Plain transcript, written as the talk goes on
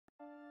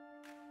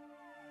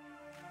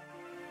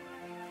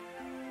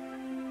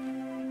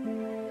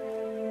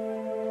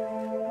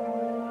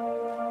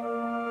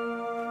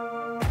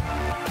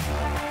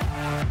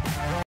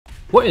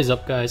What is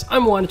up, guys?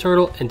 I'm Waltham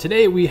Turtle, and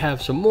today we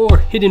have some more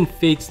Hidden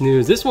Fates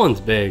news. This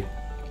one's big.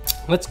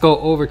 Let's go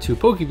over to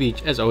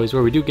PokeBeach, as always,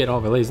 where we do get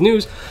all the latest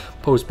news,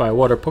 posted by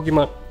Water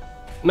Pokemon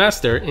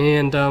Master.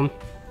 And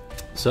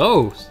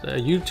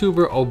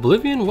YouTuber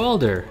Oblivion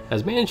Welder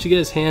has managed to get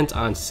his hands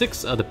on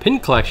 6 of the pin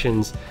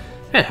collections.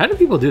 Man, how do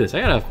people do this?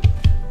 I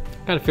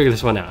gotta figure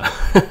this one out.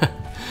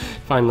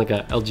 Find like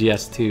a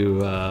LGS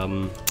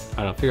to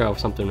I don't know, figure out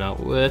something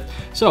out with.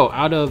 So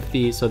out of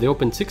the, they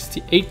opened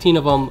 18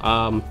 of them.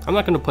 I'm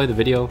not going to play the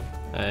video,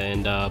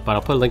 and but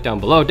I'll put a link down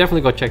below. Definitely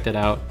go check that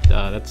out.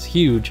 That's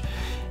huge.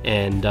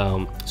 And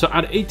so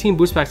out of 18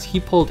 boost packs, he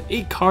pulled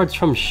 8 cards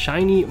from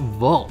Shiny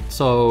Vault.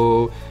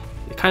 So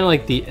kind of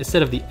like the,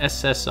 instead of the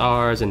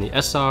SSRs and the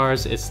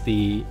SRs, it's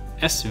the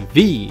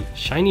SV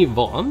Shiny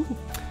Vault.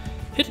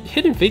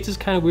 Hidden Fates is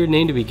kind of a weird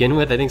name to begin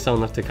with. I think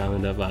someone left a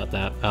comment about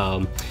that.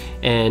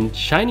 And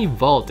Shiny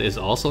Vault is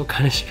also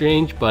kind of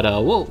strange, but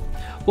we'll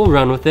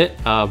run with it.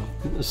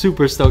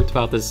 Super stoked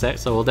about this set,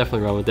 so we'll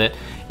definitely run with it.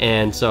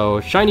 And so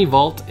Shiny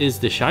Vault is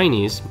the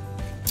shinies,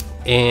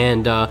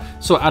 and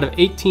so out of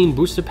 18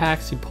 booster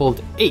packs, he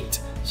pulled 8.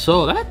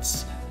 So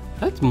that's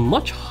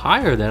much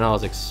higher than I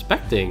was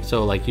expecting.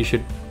 So like you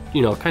should,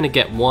 kind of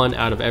get one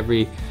out of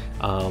every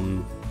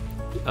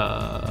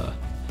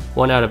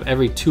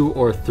 2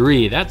 or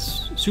 3.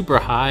 That's super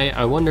high.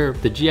 I wonder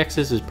if the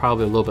GXs is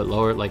probably a little bit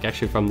lower. Like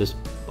actually from this,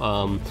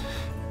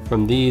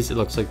 from these, it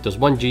looks like there's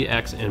 1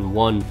 GX and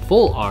 1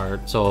 full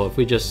art. So if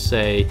we just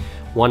say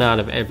 1 out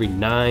of every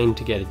 9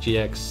 to get a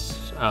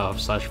GX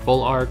slash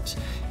full art,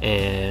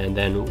 and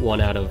then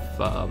 1 out of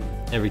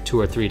every 2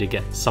 or 3 to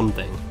get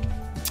something.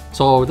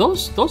 So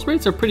those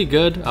rates are pretty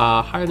good,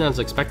 higher than I was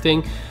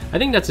expecting. I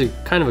think that's a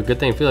kind of a good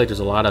thing. I feel like there's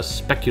a lot of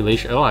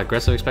speculation, a lot of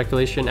aggressive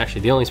speculation. Actually,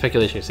 the only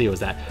speculation I see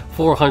was that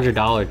 $400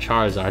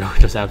 Charizard,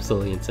 which was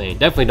absolutely insane.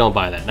 Definitely don't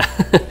buy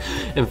that.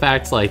 In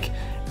fact, like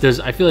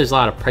I feel there's a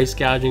lot of price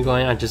gouging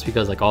going on just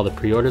because like all the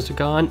pre-orders are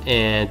gone.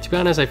 And to be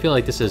honest, I feel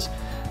like this is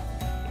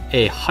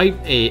a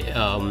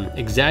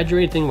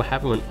exaggerated thing what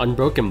happened when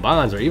Unbroken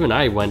Bonds, or even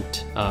I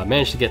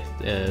managed to get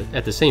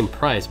at the same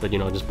price, but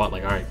just bought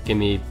like, all right, give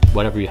me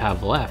whatever you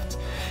have left.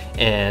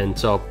 And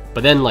so,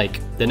 but then like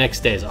the next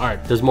day is, all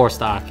right, there's more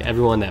stock.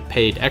 Everyone that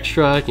paid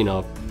extra,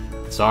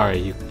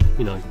 sorry,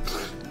 the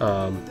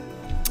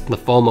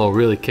FOMO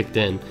really kicked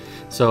in.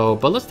 So,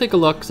 but let's take a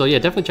look. So yeah,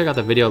 definitely check out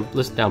the video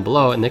list down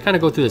below, and they kind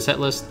of go through the set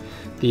list,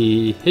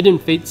 the Hidden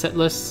Fate set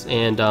lists,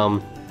 and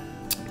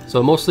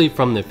so mostly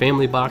from the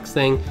family box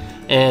thing.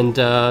 And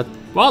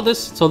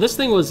this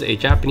thing was a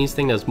Japanese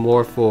thing that's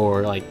more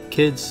for like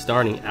kids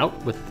starting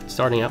out with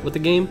the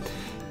game.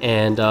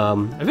 And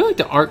I feel like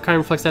the art kind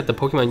of reflects that. The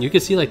Pokemon, you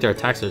can see like their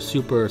attacks are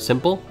super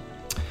simple.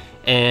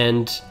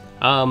 And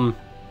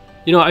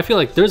I feel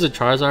like there's a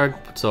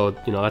Charizard, so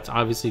that's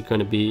obviously going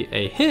to be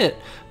a hit.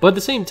 But at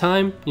the same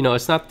time,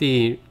 it's not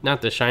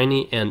the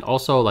shiny, and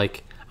also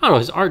like I don't know,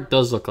 his art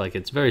does look like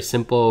it's very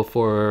simple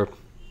for.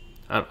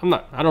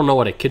 I don't know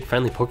what a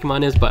kid-friendly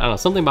Pokemon is, but I don't know,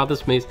 something about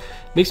this makes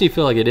me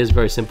feel like it is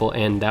very simple,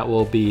 and that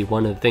will be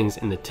one of the things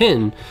in the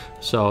tin.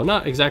 So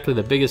not exactly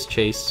the biggest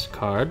chase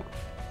card.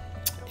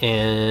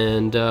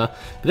 And but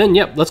then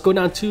yep, let's go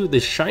down to the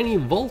Shiny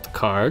Vault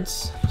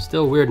cards.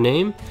 Still a weird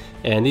name,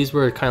 and these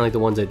were kind of like the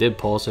ones I did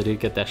pull, so I did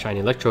get that Shiny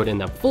Electrode and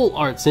that full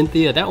art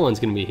Cynthia. That one's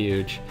gonna be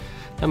huge.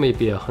 That may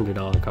be a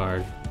 $100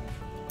 card.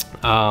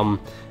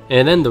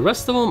 And then the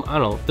rest of them, I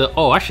don't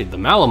know. Actually, the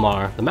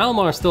Malamar. The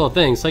Malamar is still a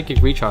thing.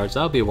 Psychic Recharge,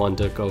 that'll be one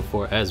to go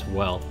for as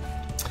well.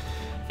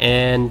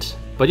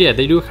 But yeah,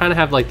 they do kind of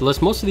have like the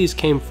list. Most of these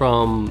came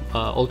from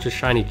Ultra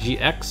Shiny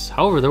GX.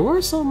 However, there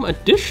were some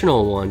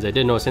additional ones I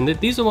did notice, and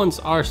these ones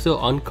are still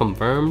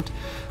unconfirmed.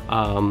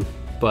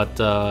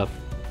 But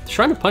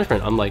Shrine of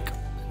Punishment, I'm like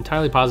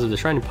entirely positive the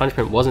Shrine of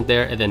Punishment wasn't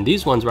there, and then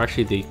these ones were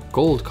actually the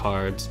gold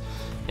cards.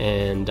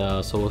 And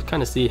so we'll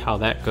kind of see how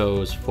that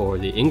goes for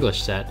the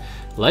English set.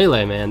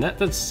 Lele, man,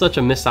 that's such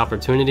a missed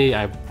opportunity.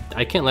 I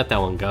can't let that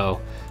one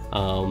go.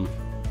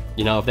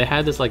 If they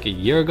had this like a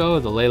year ago,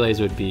 the Leles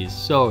would be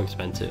so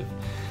expensive.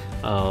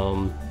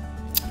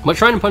 But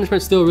Shrine of Punishment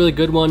is still a really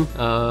good one.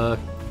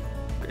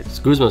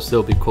 Guzma will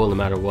still be cool no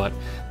matter what.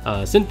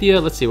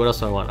 Cynthia, let's see, what else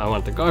do I want? I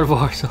want the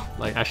Gardevoir, so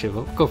like actually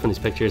we'll go from these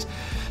pictures.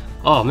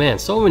 Oh man,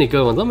 so many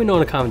good ones. Let me know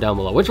in a comment down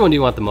below. Which one do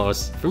you want the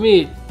most? For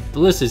me, the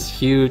list is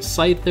huge.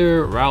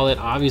 Scyther, Rowlet,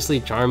 obviously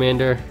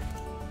Charmander.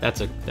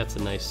 That's a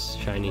nice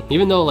shiny.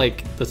 Even though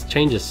like this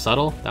change is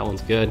subtle, that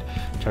one's good.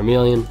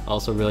 Charmeleon,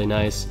 also really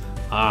nice.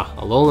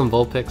 Alolan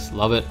Vulpix,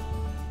 love it.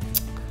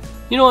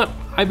 You know what?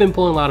 I've been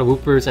pulling a lot of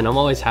Woopers, and I'm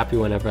always happy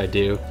whenever I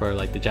do for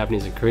like the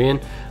Japanese and Korean.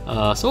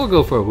 So we'll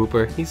go for a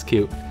Wooper. He's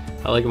cute.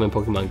 I like him in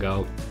Pokemon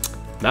Go.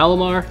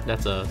 Malamar,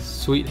 that's a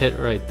sweet hit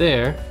right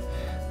there.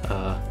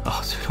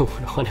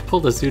 Sudowoodo. When I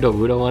pulled a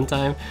Sudowoodo one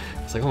time,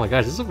 I was like, oh my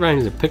gosh, this is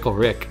reminds me of Pickle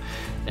Rick.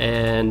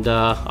 And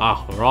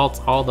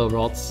Ralts, all the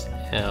Ralts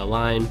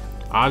line.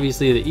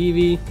 Obviously the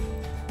Eevee.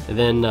 And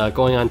then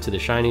going on to the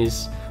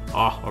shinies,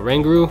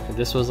 Oranguru. If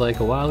this was like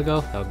a while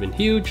ago, that would have been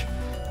huge.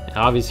 And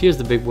obviously, here's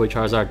the big boy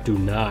Charizard. Do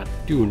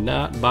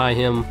not buy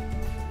him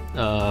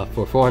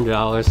for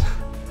 $400.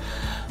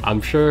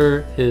 I'm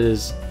sure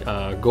his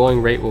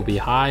going rate will be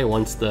high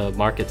once the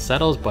market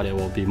settles, but it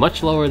will be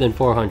much lower than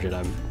 400.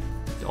 I'm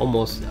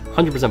almost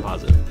 100%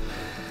 positive.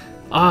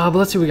 But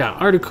let's see, we got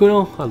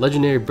Articuno, a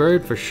legendary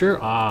bird for sure.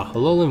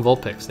 Alolan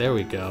Vulpix, there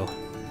we go.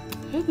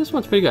 Yeah, this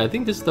one's pretty good. I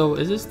think this though,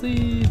 is this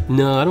the...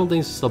 No, I don't think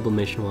it's the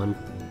sublimation one.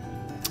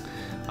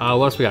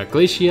 What else we got?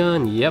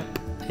 Glaceon, yep.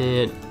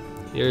 And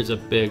here's a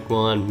big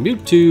one.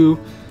 Mewtwo,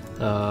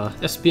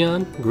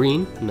 Espeon,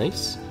 green,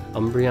 nice.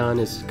 Umbreon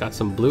has got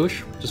some bluish,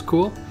 which is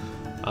cool.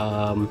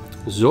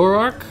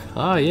 Zoroark,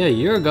 yeah, a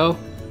year ago.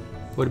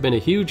 Would have been a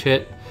huge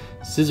hit.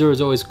 Scizor is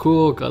always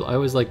cool. I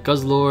always like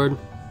Guzzlord.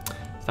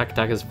 Stack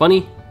Attack is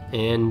funny.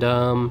 And,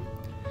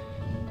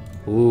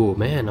 ooh,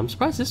 man, I'm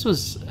surprised this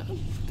was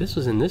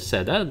in this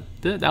set.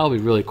 That'll be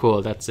really cool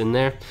if that's in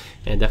there.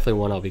 And definitely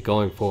one I'll be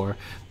going for.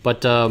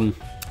 But,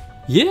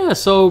 yeah,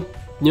 so,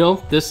 you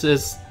know, this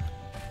is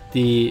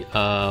the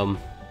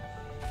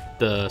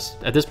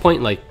at this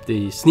point, like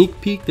the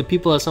sneak peek, the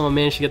people that someone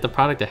managed to get the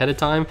product ahead of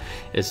time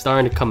is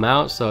starting to come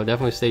out, so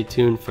definitely stay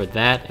tuned for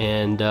that.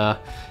 And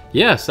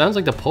yeah, sounds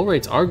like the pull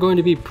rates are going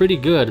to be pretty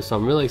good, so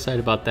I'm really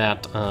excited about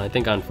that. I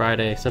think on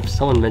Friday,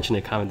 someone mentioned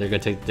in a comment they're gonna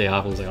take the day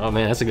off, and I was like, oh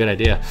man, that's a good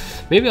idea.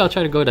 Maybe I'll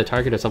try to go to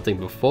Target or something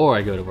before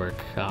I go to work.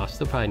 I'll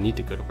still probably need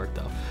to go to work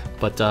though.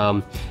 But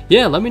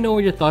yeah, let me know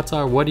what your thoughts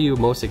are. What are you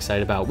most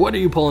excited about? What are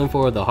you pulling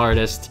for the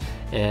hardest?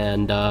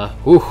 And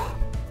whew,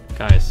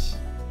 guys,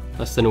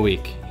 less than a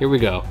week. Here we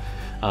go.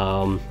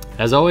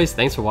 As always,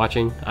 thanks for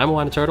watching. I'm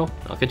Waltham Turtle.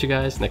 I'll catch you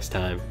guys next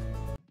time.